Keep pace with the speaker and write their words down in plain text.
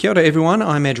Kia ora everyone,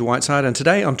 I'm Andrew Whiteside and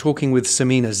today I'm talking with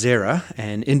Samina Zera,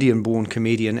 an Indian-born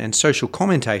comedian and social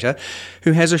commentator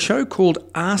who has a show called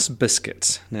Arse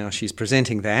Biscuits. Now she's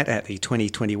presenting that at the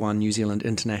 2021 New Zealand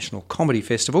International Comedy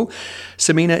Festival.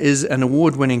 Samina is an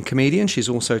award-winning comedian. She's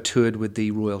also toured with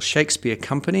the Royal Shakespeare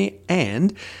Company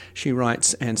and she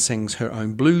writes and sings her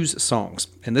own blues songs.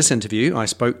 In this interview I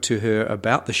spoke to her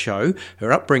about the show,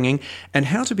 her upbringing and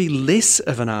how to be less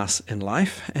of an arse in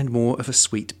life and more of a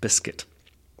sweet biscuit.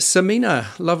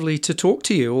 Samina, lovely to talk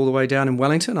to you all the way down in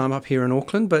Wellington. I'm up here in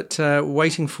Auckland, but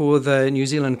waiting for the New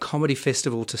Zealand Comedy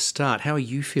Festival to start. How are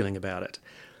you feeling about it?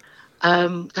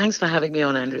 Thanks for having me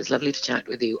on, Andrew. It's lovely to chat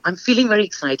with you. I'm feeling very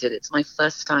excited. It's my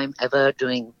first time ever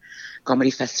doing Comedy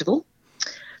Festival.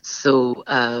 So,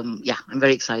 I'm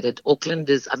very excited.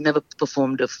 I've never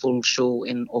performed a full show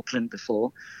in Auckland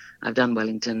before. I've done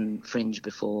Wellington Fringe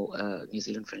before, New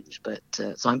Zealand Fringe, but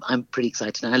so I'm pretty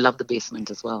excited. And I love the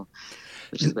basement as well,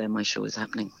 which is where my show is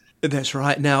happening. That's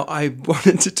right. Now, I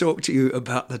wanted to talk to you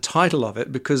about the title of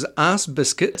it because Arse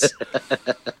Biscuits,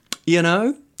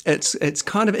 it's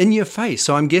kind of in your face.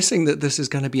 So I'm guessing that this is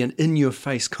going to be an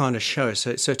in-your-face kind of show.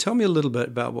 So tell me a little bit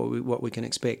about what we can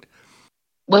expect.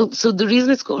 Well, so the reason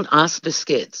it's called Arse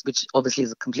Biscuits, which obviously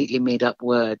is a completely made-up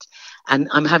word, and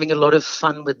I'm having a lot of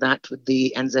fun with that with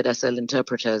the NZSL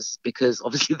interpreters because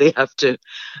obviously they have to,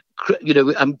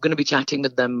 I'm going to be chatting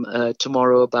with them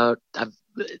tomorrow about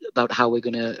how we're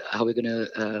going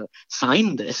to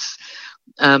sign this.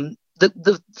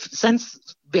 The sense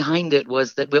behind it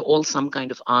was that we're all some kind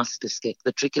of arse biscuit.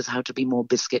 The trick is how to be more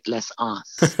biscuit, less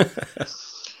arse.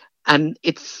 And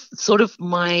it's sort of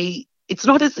it's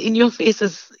not as in your face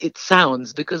as it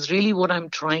sounds, because really what I'm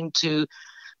trying to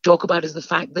talk about is the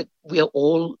fact that we are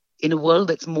all in a world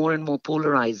that's more and more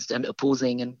polarized and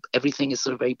opposing, and everything is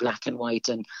sort of very black and white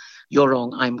and you're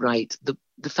wrong, I'm right.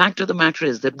 The fact of the matter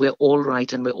is that we're all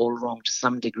right and we're all wrong to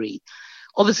some degree.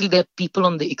 Obviously, there are people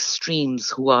on the extremes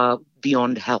who are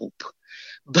beyond help,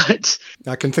 but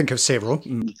I can think of several.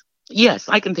 Yes,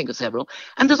 I can think of several.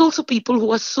 And there's also people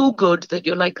who are so good that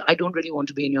you're like, I don't really want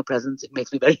to be in your presence. It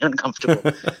makes me very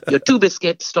uncomfortable. You're too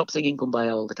biscuit. Stop singing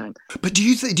Kumbaya all the time. But do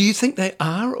you think they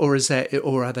are, or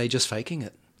are they just faking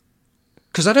it?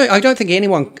 Because I don't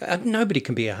think nobody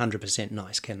can be 100%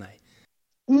 nice, can they?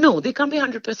 No, they can't be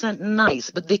 100% nice,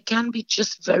 but they can be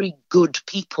just very good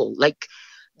people. Like,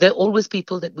 they're always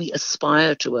people that we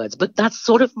aspire towards. But that's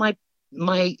sort of my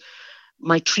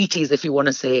treatise, if you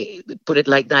want to put it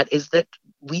like that, is that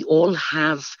we all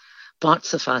have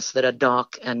parts of us that are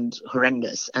dark and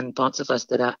horrendous and parts of us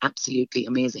that are absolutely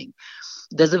amazing.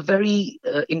 There's a very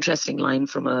interesting line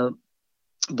from a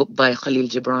book by Khalil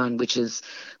Gibran, which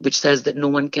says that no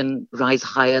one can rise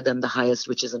higher than the highest,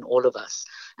 which is in all of us,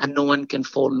 and no one can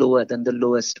fall lower than the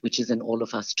lowest, which is in all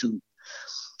of us too.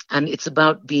 And it's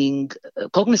about being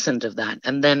cognizant of that,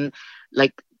 and then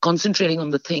concentrating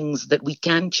on the things that we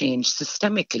can change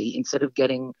systemically instead of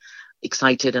getting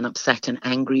excited and upset and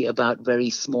angry about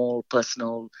very small,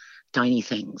 personal, tiny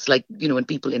things. Like, when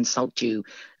people insult you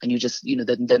and you just,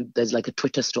 then there's like a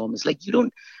Twitter storm. It's like,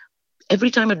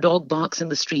 every time a dog barks in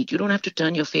the street, you don't have to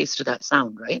turn your face to that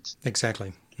sound, right?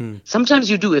 Exactly. Sometimes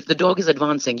you do. If the dog is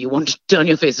advancing, you want to turn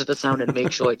your face to the sound and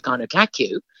make sure it can't attack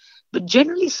you. But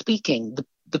generally speaking,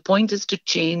 the point is to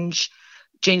change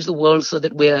the world so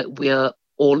that we're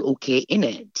all okay in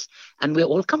it, and we're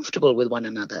all comfortable with one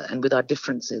another and with our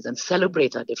differences and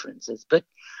celebrate our differences. But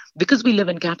because we live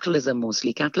in capitalism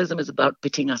mostly, capitalism is about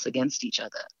pitting us against each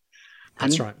other.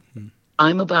 That's right.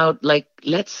 I'm about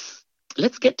let's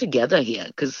get together here,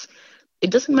 because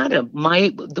it doesn't matter.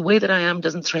 The way that I am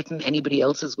doesn't threaten anybody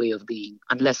else's way of being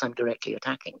unless I'm directly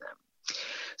attacking them.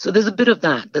 So there's a bit of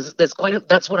that.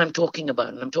 That's what I'm talking about,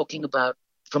 and I'm talking about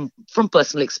from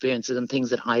personal experiences and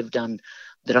things that I've done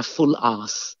that are full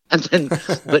arse,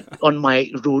 but on my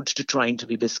road to trying to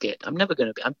be biscuit. I'm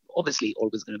obviously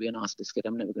always going to be an arse biscuit.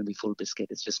 I'm never going to be full biscuit.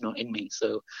 It's just not in me.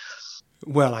 So,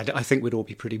 well, I think we'd all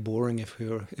be pretty boring if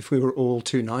we were all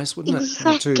too nice, wouldn't it?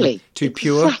 Exactly. Too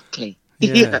pure. Exactly.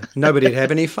 Yeah. Nobody'd have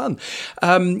any fun.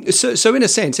 So in a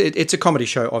sense, it's a comedy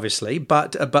show, obviously,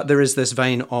 but there is this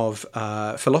vein of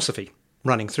philosophy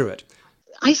running through it.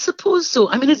 I suppose so.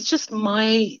 I mean, it's just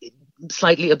my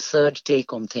slightly absurd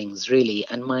take on things, really,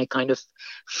 and my kind of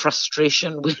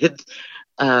frustration with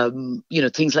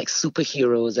things like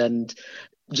superheroes and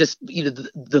just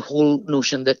the whole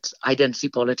notion that identity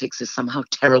politics is somehow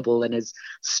terrible and is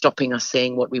stopping us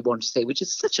saying what we want to say, which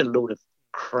is such a load of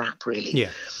crap, really.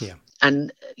 Yeah.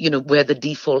 And, where the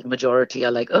default majority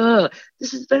are like, oh,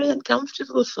 this is very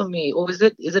uncomfortable for me. Or is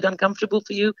it uncomfortable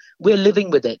for you? We're living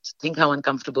with it. Think how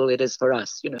uncomfortable it is for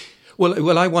us.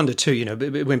 Well, I wonder too.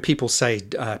 When people say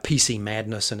PC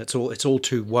madness and it's all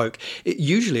too woke,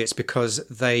 usually it's because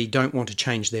they don't want to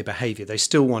change their behaviour. They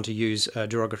still want to use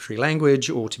derogatory language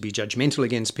or to be judgmental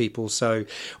against people. So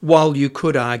while you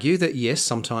could argue that yes,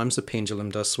 sometimes the pendulum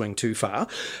does swing too far,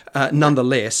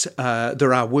 nonetheless,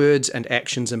 there are words and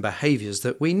actions and behaviours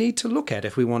that we need to look at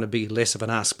if we want to be less of an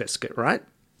ass biscuit, right?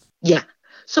 Yeah.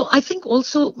 So I think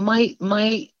also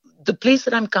the place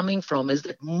that I'm coming from is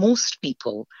that most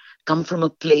people come from a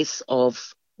place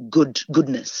of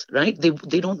goodness, right?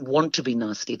 They don't want to be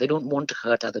nasty. They don't want to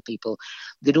hurt other people.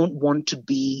 They don't want to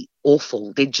be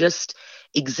awful. They just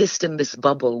exist in this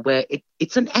bubble where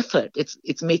it's an effort.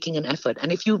 It's making an effort.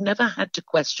 And if you've never had to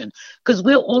question, because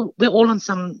we're all on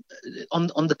some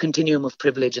on the continuum of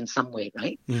privilege in some way,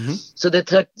 right? Mm-hmm. So there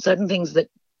are certain things that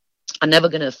are never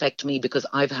going to affect me because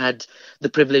I've had the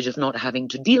privilege of not having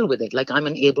to deal with it. Like I'm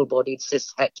an able-bodied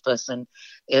cis-het person,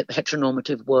 a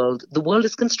heteronormative world. The world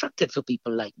is constructed for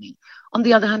people like me. On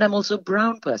the other hand, I'm also a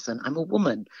brown person. I'm a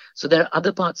woman. So there are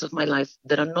other parts of my life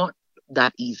that are not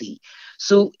that easy.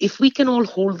 So if we can all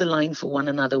hold the line for one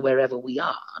another wherever we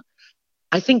are,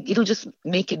 I think it'll just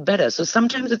make it better. So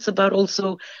sometimes it's about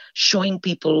also showing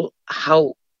people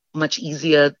how much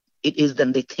easier it is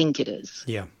than they think it is.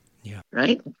 Yeah. Yeah.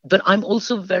 Right. But I'm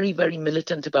also very, very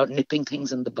militant about nipping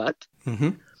things in the bud. Mm-hmm.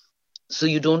 So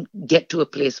you don't get to a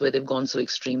place where they've gone so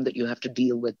extreme that you have to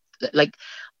deal with. Like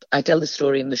I tell the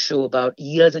story in the show about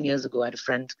years and years ago, I had a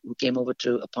friend who came over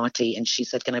to a party and she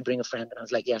said, can I bring a friend? And I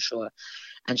was like, yeah, sure.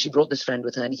 And she brought this friend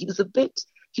with her and he was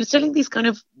telling these kind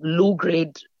of low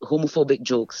grade homophobic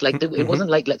jokes. Like it wasn't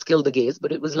like, let's kill the gays,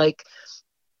 but it was like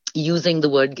using the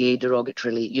word gay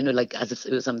derogatorily, like as if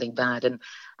it was something bad. And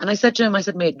I said to him, I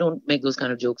said, mate, don't make those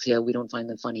kind of jokes here. We don't find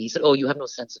them funny. He said, oh, you have no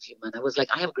sense of humor. And I was like,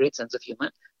 I have a great sense of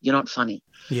humor. You're not funny.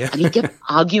 Yeah. And he kept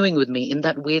arguing with me in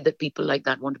that way that people like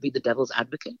that want to be the devil's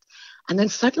advocate. And then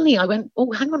suddenly I went,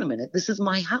 oh, hang on a minute. This is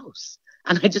my house.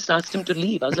 And I just asked him to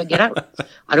leave. I was like, get out.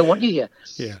 I don't want you here.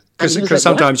 Yeah. Because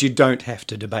sometimes you don't have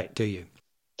to debate, do you?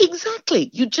 Exactly.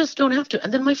 You just don't have to.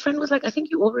 And then my friend was like, I think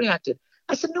you overreacted.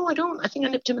 I said, no, I don't. I think I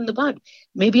nipped him in the bud.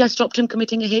 Maybe I stopped him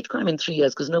committing a hate crime in 3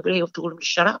 years because nobody have told him to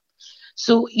shut up.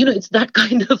 So, it's that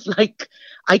kind of like,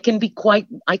 I can be quite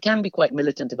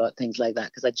militant about things like that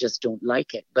because I just don't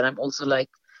like it. But I'm also like,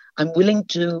 I'm willing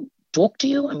to talk to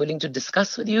you. I'm willing to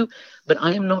discuss with you, but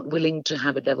I am not willing to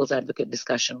have a devil's advocate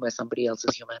discussion where somebody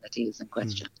else's humanity is in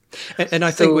question. And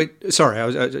I think, I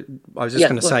was just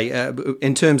going to say,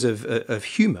 in terms of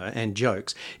humour and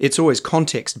jokes, it's always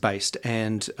context based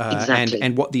and exactly.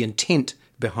 and what the intent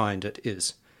behind it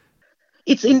is.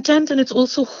 It's intent, and it's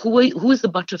also who is the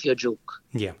butt of your joke.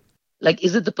 Yeah. Like,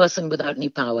 is it the person without any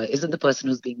power? Is it the person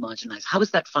who's being marginalized? How is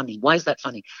that funny? Why is that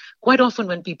funny? Quite often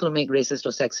when people make racist or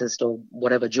sexist or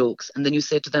whatever jokes, and then you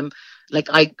say to them, like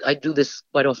I do this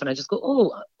quite often, I just go,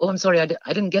 oh, I'm sorry, I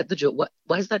didn't get the joke.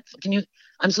 Why is that?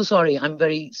 I'm so sorry, I'm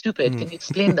very stupid. Can you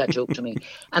explain that joke to me?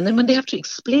 And then when they have to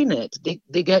explain it,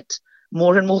 they get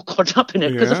more and more caught up in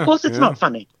it because, of course, it's not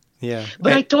funny. Yeah.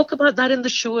 But I talk about that in the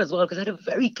show as well because I had a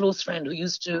very close friend who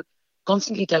used to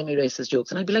constantly tell me racist jokes.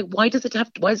 And I'd be like, why does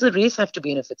the race have to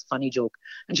be in if it's a funny joke?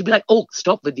 And she'd be like, oh,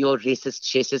 stop with your racist,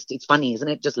 chasist. It's funny, isn't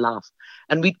it? Just laugh.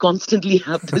 And we'd constantly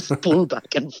have this pull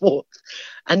back and forth.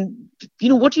 And,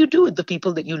 what do you do with the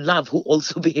people that you love who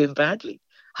also behave badly?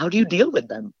 How do you deal with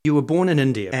them? You were born in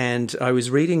India, and I was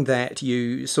reading that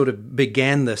you sort of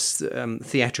began this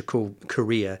theatrical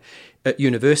career at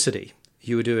university.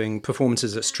 You were doing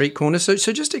performances at street corners. So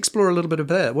just explore a little bit of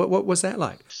that. What was that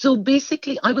like? So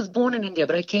basically, I was born in India,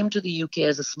 but I came to the UK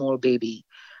as a small baby.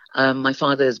 My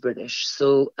father is British.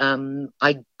 So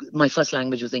my first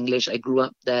language was English. I grew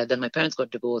up there. Then my parents got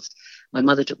divorced. My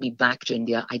mother took me back to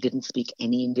India. I didn't speak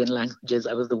any Indian languages.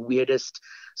 I was the weirdest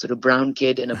sort of brown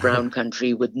kid in a brown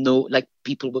country with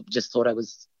people just thought I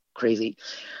was crazy.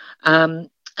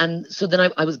 And so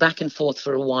then I was back and forth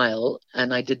for a while,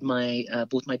 and I did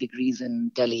both my degrees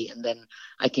in Delhi, and then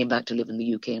I came back to live in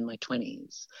the UK in my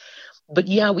 20s. But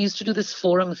yeah, we used to do this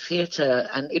forum theatre,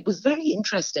 and it was very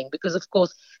interesting because, of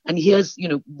course, and here's,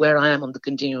 where I am on the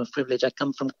continuum of privilege. I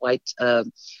come from quite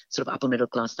sort of upper middle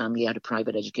class family. I had a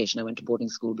private education. I went to boarding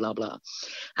school, blah, blah.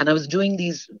 And I was doing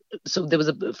these. So there was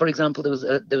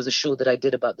a show that I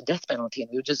did about the death penalty, and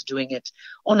we were just doing it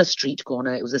on a street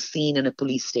corner. It was a scene in a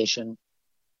police station.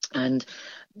 And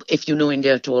if you know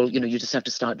India at all, you just have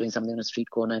to start doing something on a street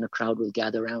corner and a crowd will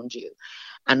gather around you.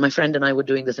 And my friend and I were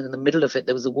doing this, and in the middle of it,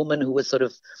 there was a woman who was sort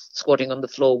of squatting on the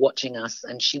floor watching us,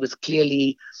 and she was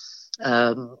clearly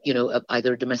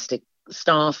either a domestic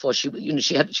staff, or she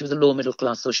was a low middle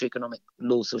class low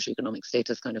socioeconomic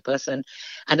status kind of person.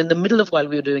 And in the middle of while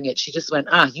we were doing it, she just went,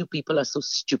 you people are so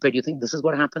stupid. You think this is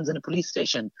what happens in a police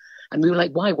station? And we were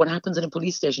like, why? What happens in a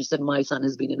police station? She said, my son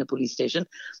has been in a police station.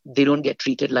 They don't get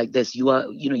treated like this. You're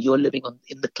living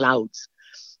in the clouds.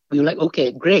 We were like,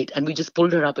 okay, great. And we just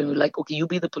pulled her up and we were like, okay, you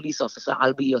be the police officer.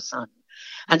 I'll be your son.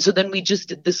 And so then we just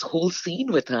did this whole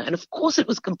scene with her. And of course, it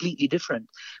was completely different,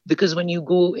 because when you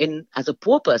go in as a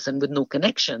poor person with no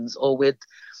connections or with,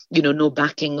 no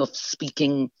backing of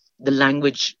speaking the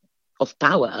language of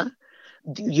power,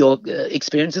 your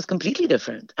experience is completely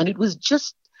different. And it was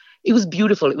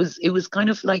beautiful. It was kind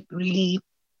of like really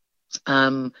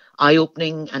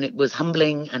eye-opening, and it was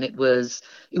humbling, and it was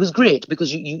great,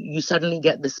 because you suddenly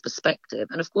get this perspective.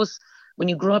 And of course, when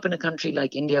you grow up in a country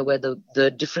like India, where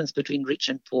the difference between rich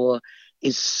and poor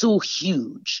is so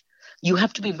huge, you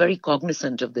have to be very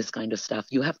cognizant of this kind of stuff.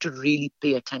 You have to really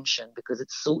pay attention, because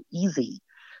it's so easy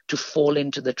to fall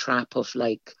into the trap of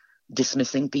like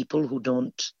dismissing people who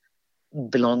don't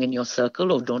belong in your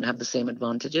circle or don't have the same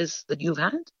advantages that you've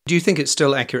had. Do you think it's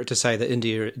still accurate to say that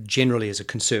India generally is a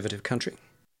conservative country?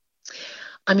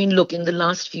 I mean, look, in the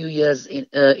last few years,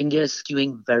 India is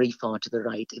skewing very far to the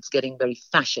right. It's getting very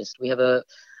fascist. We have a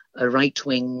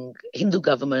right-wing Hindu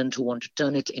government who want to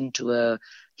turn it into a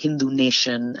Hindu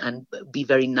nation and be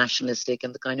very nationalistic,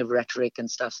 and the kind of rhetoric and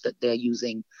stuff that they're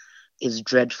using is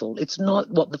dreadful. It's not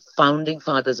what the founding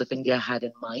fathers of India had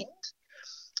in mind,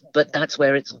 but that's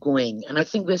where it's going. And I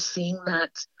think we're seeing that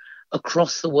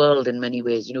across the world in many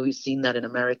ways. We've seen that in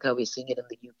America, we're seeing it in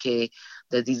the UK.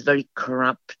 There are these very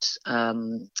corrupt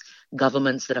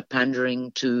governments that are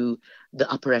pandering to the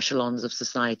upper echelons of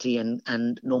society,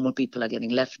 and normal people are getting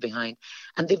left behind.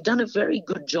 And they've done a very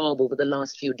good job over the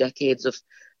last few decades of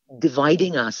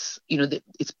dividing us.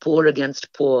 It's poor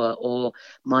against poor, or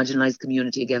marginalized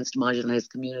community against marginalized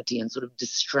community, and sort of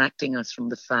distracting us from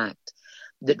the fact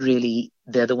that really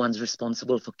they're the ones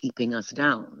responsible for keeping us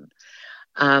down.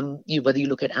 Whether you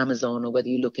look at Amazon, or whether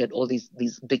you look at all these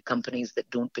big companies that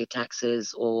don't pay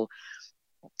taxes, or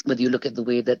whether you look at the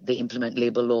way that they implement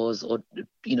labor laws, or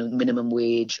minimum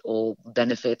wage, or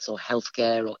benefits, or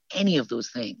healthcare, or any of those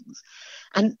things.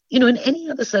 And in any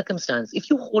other circumstance, if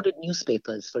you hoarded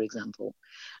newspapers, for example,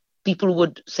 people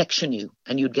would section you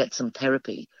and you'd get some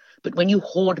therapy. But when you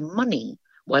hoard money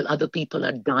while other people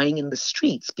are dying in the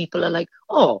streets, people are like,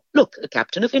 oh, look, a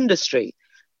captain of industry.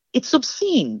 It's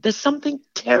obscene. There's something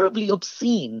terribly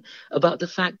obscene about the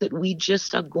fact that we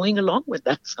just are going along with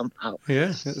that somehow.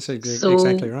 Yeah, that's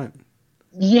exactly right.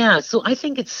 Yeah, so I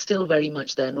think it's still very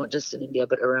much there, not just in India,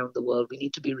 but around the world. We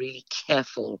need to be really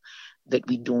careful that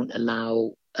we don't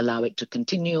allow it to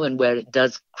continue, and where it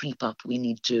does creep up, we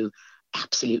need to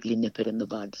absolutely nip it in the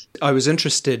bud. I was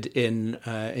interested in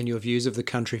your views of the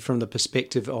country from the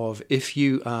perspective of, if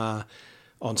you are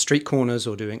on street corners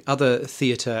or doing other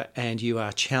theatre and you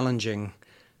are challenging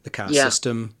the caste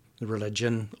system, the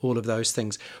religion, all of those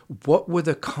things, what were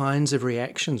the kinds of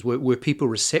reactions? Were people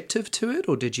receptive to it,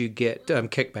 or did you get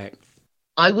kickback?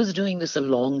 I was doing this a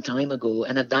long time ago,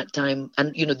 and at that time,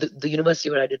 and the university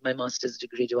where I did my master's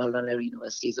degree, Jawaharlal Nehru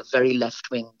University, is a very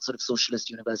left-wing sort of socialist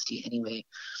university anyway.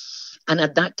 And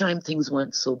at that time, things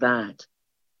weren't so bad.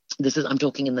 I'm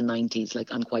talking in the 90s,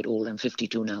 like I'm quite old, I'm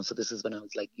 52 now. So this is when I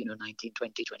was like, 19,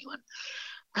 20,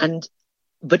 21.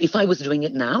 But if I was doing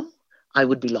it now, I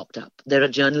would be locked up. There are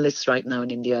journalists right now in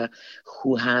India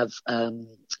who have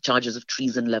charges of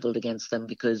treason leveled against them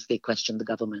because they question the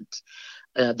government.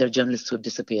 There are journalists who have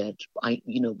disappeared.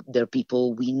 There are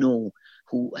people we know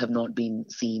who have not been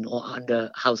seen, or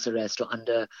under house arrest, or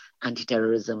under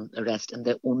anti-terrorism arrest. And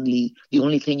the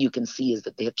only thing you can see is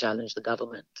that they have challenged the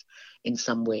government in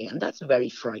some way. And that's very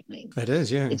frightening. It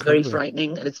is, yeah. It's incredibly very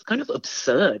frightening, and it's kind of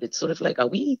absurd. It's sort of like, are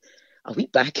we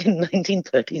back in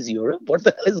 1930s Europe? What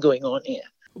the hell is going on here?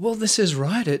 Well, this is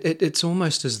right. It's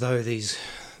almost as though these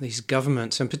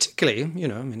governments, and particularly,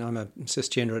 I'm a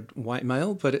cisgendered white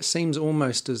male, but it seems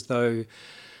almost as though,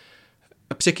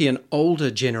 particularly an older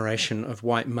generation of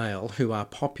white male who are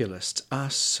populists, are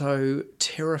so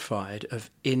terrified of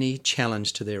any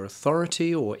challenge to their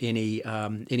authority, or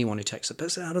anyone who takes the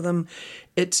piss out of them.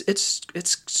 It's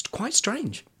quite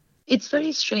strange. It's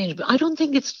very strange, but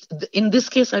in this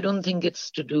case, I don't think it's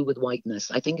to do with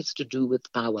whiteness. I think it's to do with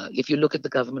power. If you look at the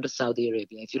government of Saudi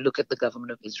Arabia, if you look at the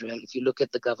government of Israel, if you look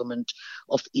at the government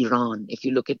of Iran, if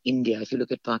you look at India, if you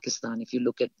look at Pakistan, if you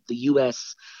look at the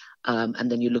US, and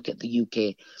then you look at the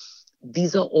UK,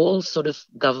 these are all sort of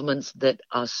governments that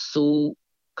are so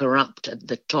corrupt at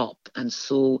the top and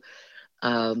so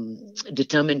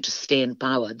determined to stay in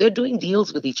power. They're doing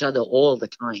deals with each other all the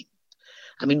time.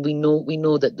 I mean, we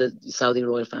know that the Saudi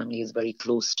royal family is very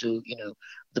close to,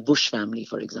 the Bush family,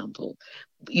 for example.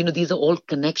 These are all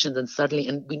connections,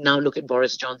 and we now look at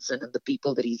Boris Johnson and the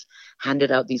people that he's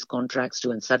handed out these contracts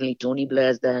to, and suddenly Tony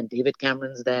Blair's there and David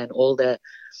Cameron's there, and all their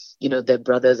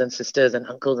brothers and sisters and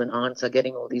uncles and aunts are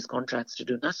getting all these contracts to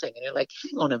do nothing. And you're like,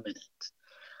 hang on a minute.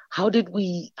 How did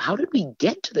we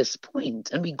get to this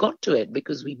point? And we got to it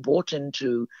because we bought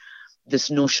into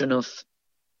this notion of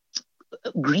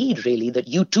greed, really, that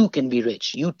you too can be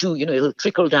rich. You too, it'll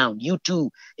trickle down. You too,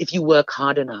 if you work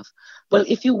hard enough. Well,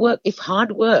 if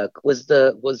hard work was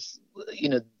the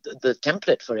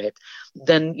template for it,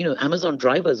 then, Amazon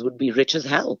drivers would be rich as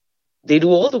hell. They do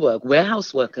all the work.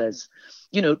 Warehouse workers,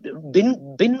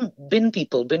 bin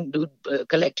people,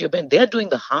 collect your bin. They're doing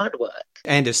the hard work.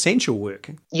 And essential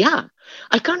work. Yeah.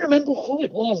 I can't remember who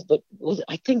it was, but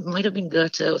I think it might have been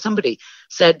Goethe or somebody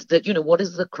said that, what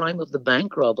is the crime of the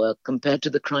bank robber compared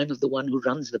to the crime of the one who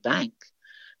runs the bank?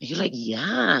 And you're like,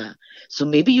 yeah. So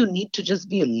maybe you need to just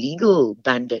be a legal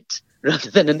bandit rather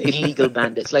than an illegal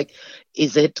bandit. It's like,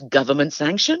 is it government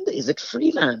sanctioned? Is it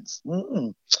freelance?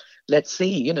 Let's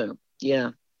see,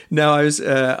 yeah. No,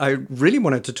 I really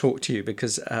wanted to talk to you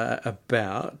because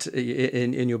about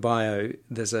in your bio,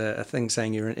 there's a thing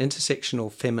saying you're an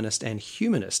intersectional feminist and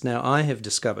humanist. Now, I have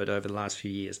discovered over the last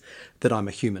few years that I'm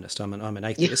a humanist. I'm an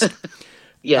atheist.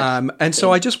 Yeah. And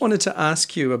so I just wanted to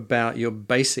ask you about your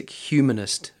basic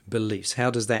humanist beliefs. How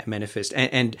does that manifest?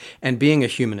 And being a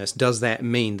humanist, does that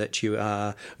mean that you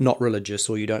are not religious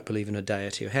or you don't believe in a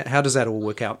deity? How does that all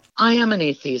work out? I am an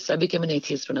atheist. I became an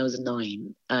atheist when I was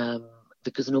 9.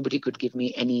 Because nobody could give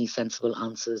me any sensible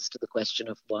answers to the question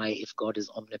of why, if God is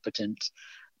omnipotent,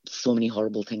 so many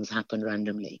horrible things happen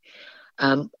randomly.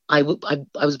 I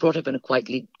was brought up in a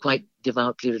quite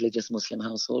devoutly religious Muslim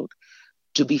household.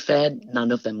 To be fair,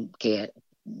 none of them gave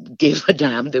a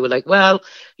damn. They were like, well,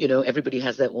 everybody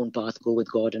has their own path, go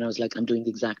with God. And I was like, I'm doing the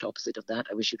exact opposite of that.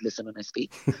 I wish you'd listen when I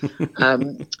speak.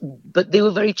 But they were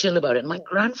very chill about it. And my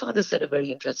grandfather said a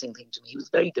very interesting thing to me. He was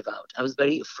very devout. I was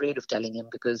very afraid of telling him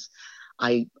because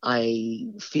I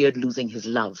feared losing his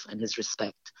love and his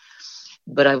respect.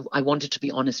 But I wanted to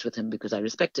be honest with him because I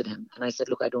respected him. And I said,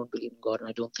 look, I don't believe in God and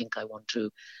I don't think I want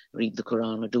to read the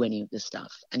Quran or do any of this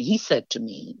stuff. And he said to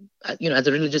me, as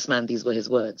a religious man, these were his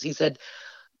words. He said,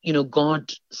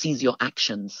 God sees your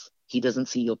actions. He doesn't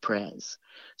see your prayers.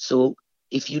 So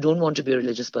if you don't want to be a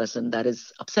religious person, that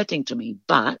is upsetting to me.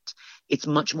 But it's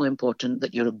much more important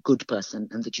that you're a good person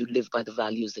and that you live by the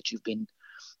values that you've been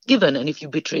given. And if you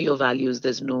betray your values,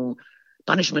 there's no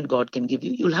punishment God can give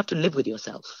you. You'll have to live with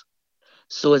yourself.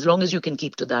 So as long as you can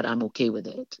keep to that, I'm okay with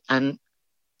it. And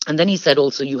then he said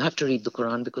also, you have to read the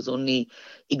Quran because only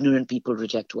ignorant people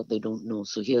reject what they don't know.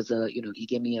 So here's he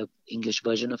gave me an English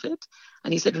version of it.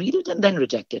 And he said, read it and then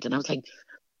reject it. And I was like,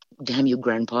 damn you,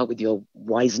 grandpa, with your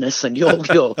wiseness and your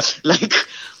like.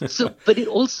 So, but it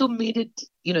also made it,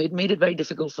 it made it very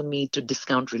difficult for me to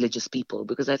discount religious people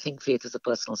because I think faith is a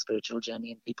personal spiritual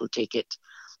journey and people take it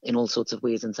in all sorts of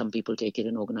ways. And some people take it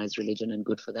in organized religion and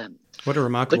good for them. What a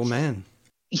remarkable man.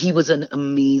 He was an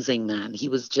amazing man. He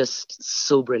was just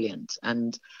so brilliant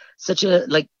and such a,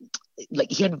 like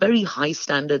he had very high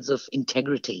standards of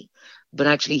integrity, but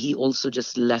actually he also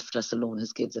just left us alone,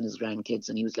 his kids and his grandkids.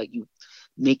 And he was like, you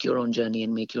make your own journey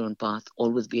and make your own path.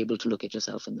 Always be able to look at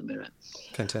yourself in the mirror.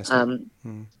 Fantastic.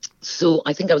 So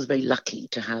I think I was very lucky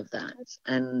to have that.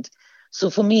 And so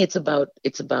for me, it's about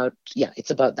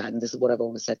that. And this is what I've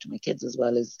always said to my kids as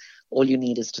well, is all you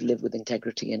need is to live with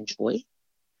integrity and joy.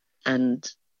 And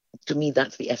to me,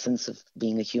 that's the essence of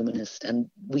being a humanist. And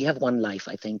we have one life,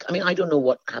 I think. I mean, I don't know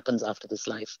what happens after this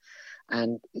life.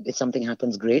 And if something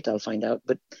happens, great, I'll find out.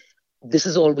 But this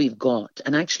is all we've got.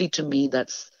 And actually, to me,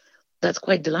 that's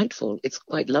quite delightful. It's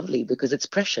quite lovely because it's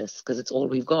precious, because it's all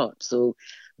we've got. So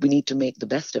we need to make the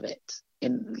best of it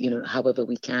in, however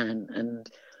we can. And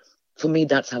for me,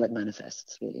 that's how it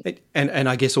manifests, really. And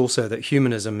I guess also that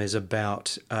humanism is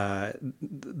about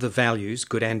the values,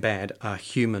 good and bad, are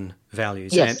human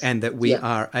values. Yes. And that we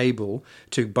are able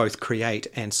to both create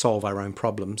and solve our own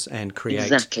problems and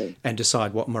create and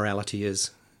decide what morality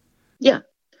is. Yeah.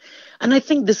 And I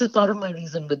think this is part of my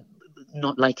reason with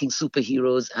not liking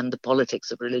superheroes and the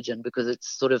politics of religion, because it's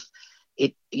sort of,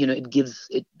 it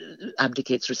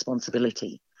abdicates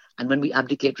responsibility. And when we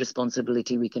abdicate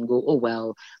responsibility, we can go, oh,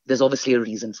 well, there's obviously a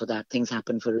reason for that. Things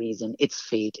happen for a reason. It's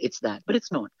fate. It's that. But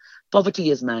it's not.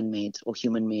 Poverty is man-made or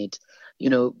human-made.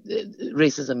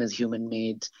 Racism is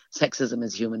human-made. Sexism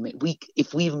is human-made.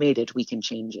 If we've made it, we can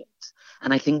change it.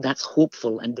 And I think that's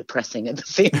hopeful and depressing at the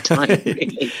same time,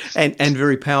 really. and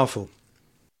very powerful.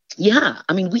 Yeah.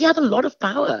 I mean, we have a lot of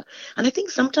power. And I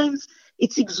think sometimes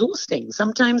it's exhausting.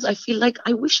 Sometimes I feel like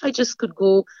I wish I just could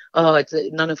go,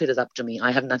 none of it is up to me.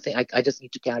 I have nothing. I just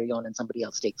need to carry on and somebody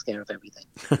else takes care of everything.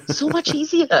 So much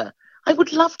easier. I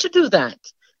would love to do that,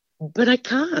 but I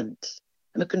can't.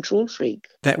 I'm a control freak.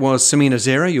 That was Samina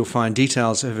Zera. You'll find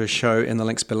details of her show in the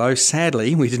links below.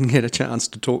 Sadly, we didn't get a chance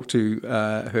to talk to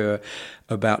her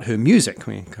about her music.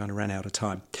 We kind of ran out of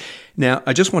time. Now,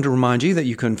 I just want to remind you that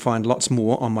you can find lots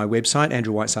more on my website,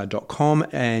 andrewwhiteside.com,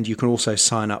 and you can also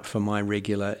sign up for my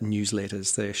regular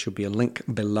newsletters. There should be a link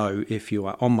below if you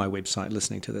are on my website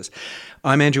listening to this.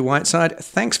 I'm Andrew Whiteside.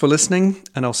 Thanks for listening,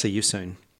 and I'll see you soon.